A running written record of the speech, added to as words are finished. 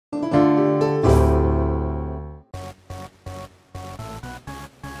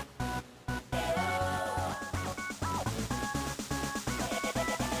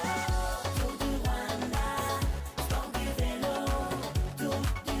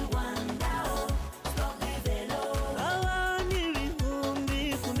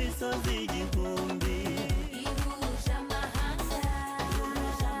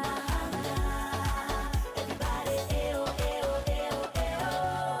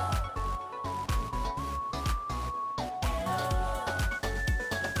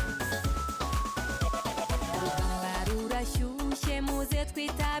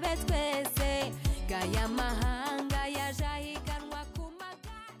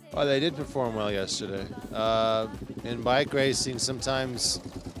Well, they did perform well yesterday. In bike racing, sometimes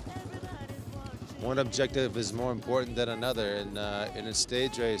one objective is more important than another. In a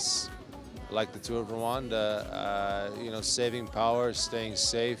stage race like the Tour of Rwanda, saving power, staying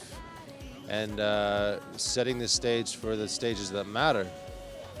safe, and setting the stage for the stages that matter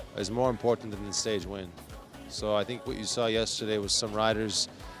is more important than the stage win. So I think what you saw yesterday was some riders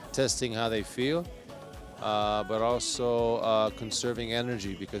testing how they feel, but also conserving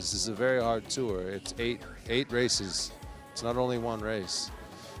energy, because this is a very hard tour. It's eight races. It's not only one race.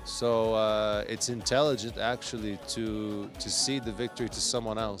 So it's intelligent actually to cede the victory to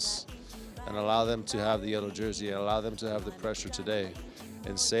someone else and allow them to have the yellow jersey and allow them to have the pressure today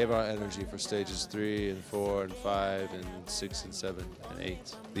and save our energy for stages 3 and 4 and 5 and 6 and 7 and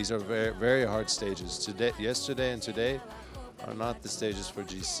 8. These are very, very hard stages. Yesterday and today are not the stages for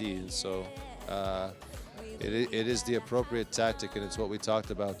GC, and so it is the appropriate tactic, and it's what we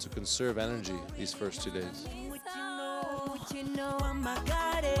talked about, to conserve energy these first 2 days.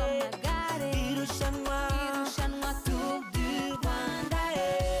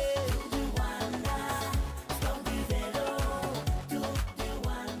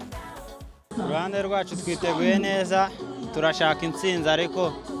 Rwanda rwacu twiteguye neza, turashaka intsinzi,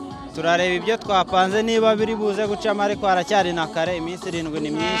 ariko turareba ibyo twapanze niba biri buze gucamo, ariko haracyari na kare, iminsi 7 ni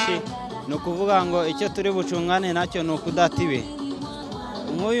myinshi. Ni ukuvuga ngo icyo turi bucungane nacyo ni ukudatibe.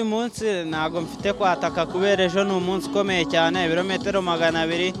 Nk'uyu munsi ntago mfite kwataka kubera ejo ni umunsi ukomeye cyane, ibirometero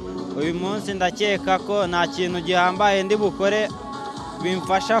 200. Uyu munsi ndakeka ko nta kintu gihambaye ndi bukore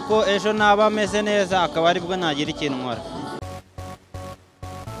bimfasha ko ejo naba meze neza, akaba aribwo nagira ikintu nkora.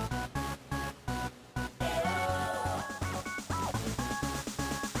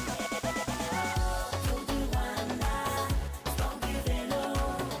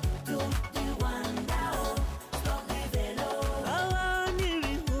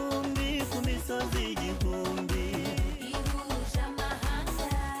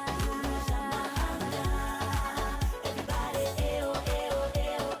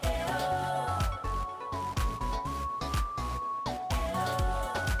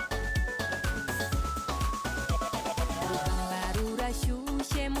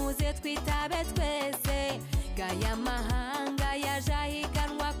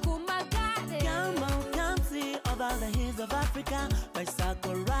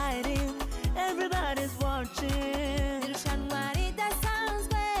 Everybody's watching. Irushanwa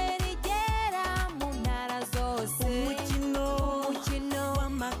ridasanzwe rigera mu ntara zose. Umukino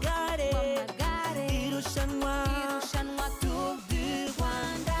w'amagare. Irushanwa Tour du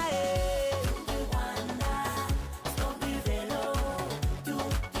Rwanda. Tour du vélo. Tour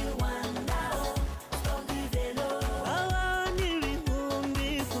du Rwanda. Tour du vélo. Abantu ibihumbi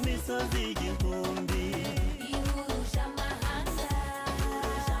ku misozi igihumbi.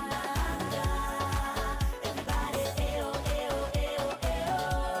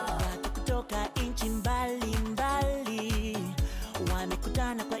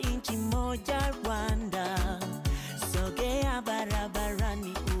 Wamekutana kwa inchi moja Rwanda, sogea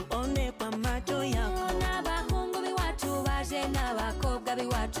barabarani uone kwa macho yako. N'abahungu biwacu baje n'abakobwa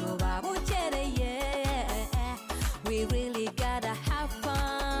biwacu babukereye. We really gotta have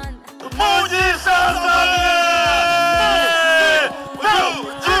fun. Mugisha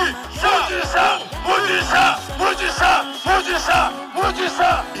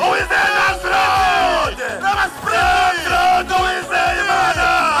who is the last road? Who is the Imana?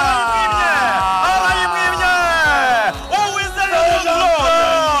 Who is the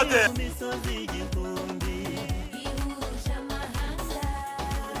Lord?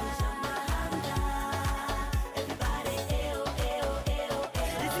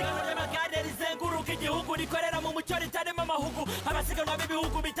 rikorera mu mucyo ritarimo amahugu abasiganwa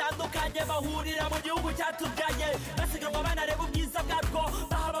b'ibihugu bitandukanye bahurira mu gihugu cyatubyaye basiganwa banareba ubwiza bwabwo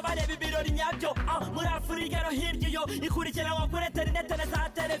bahaba bareba ibirori nyabyo muri Afurika no hirya iyo ikurikiranwa kuri interinete na za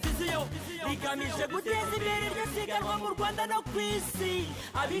televiziyo rigamije guteza imbere iryo siganwa mu Rwanda no ku isi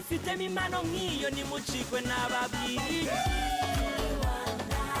abifitemo impano nk'iyo nimucikwe n'ababwiri.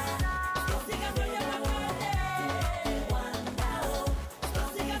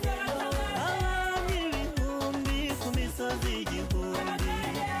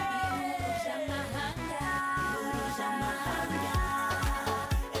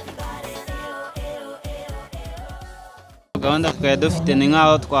 Gahunda twari dufite ni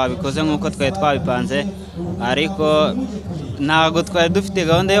nk'aho twabikoze nk'uko twari twabipanze, ariko ntabwo twari dufite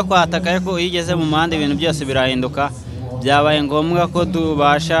gahunda yo kwataka, ariko iyo ugeze mu muhanda ibintu byose birahinduka. Byabaye ngombwa ko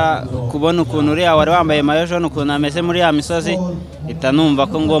tubasha kubona ukuntu uriya wari wambaye mayo jone ukuntu ameze muri ya misozi, ita numva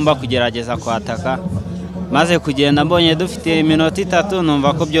ko ngomba kugerageza kwataka. maze kugenda mbonye dufite iminota 3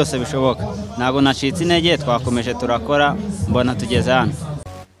 numva ko byose bishoboka ntabwo nacitse intege twakomeje turakora mbona tugeze hano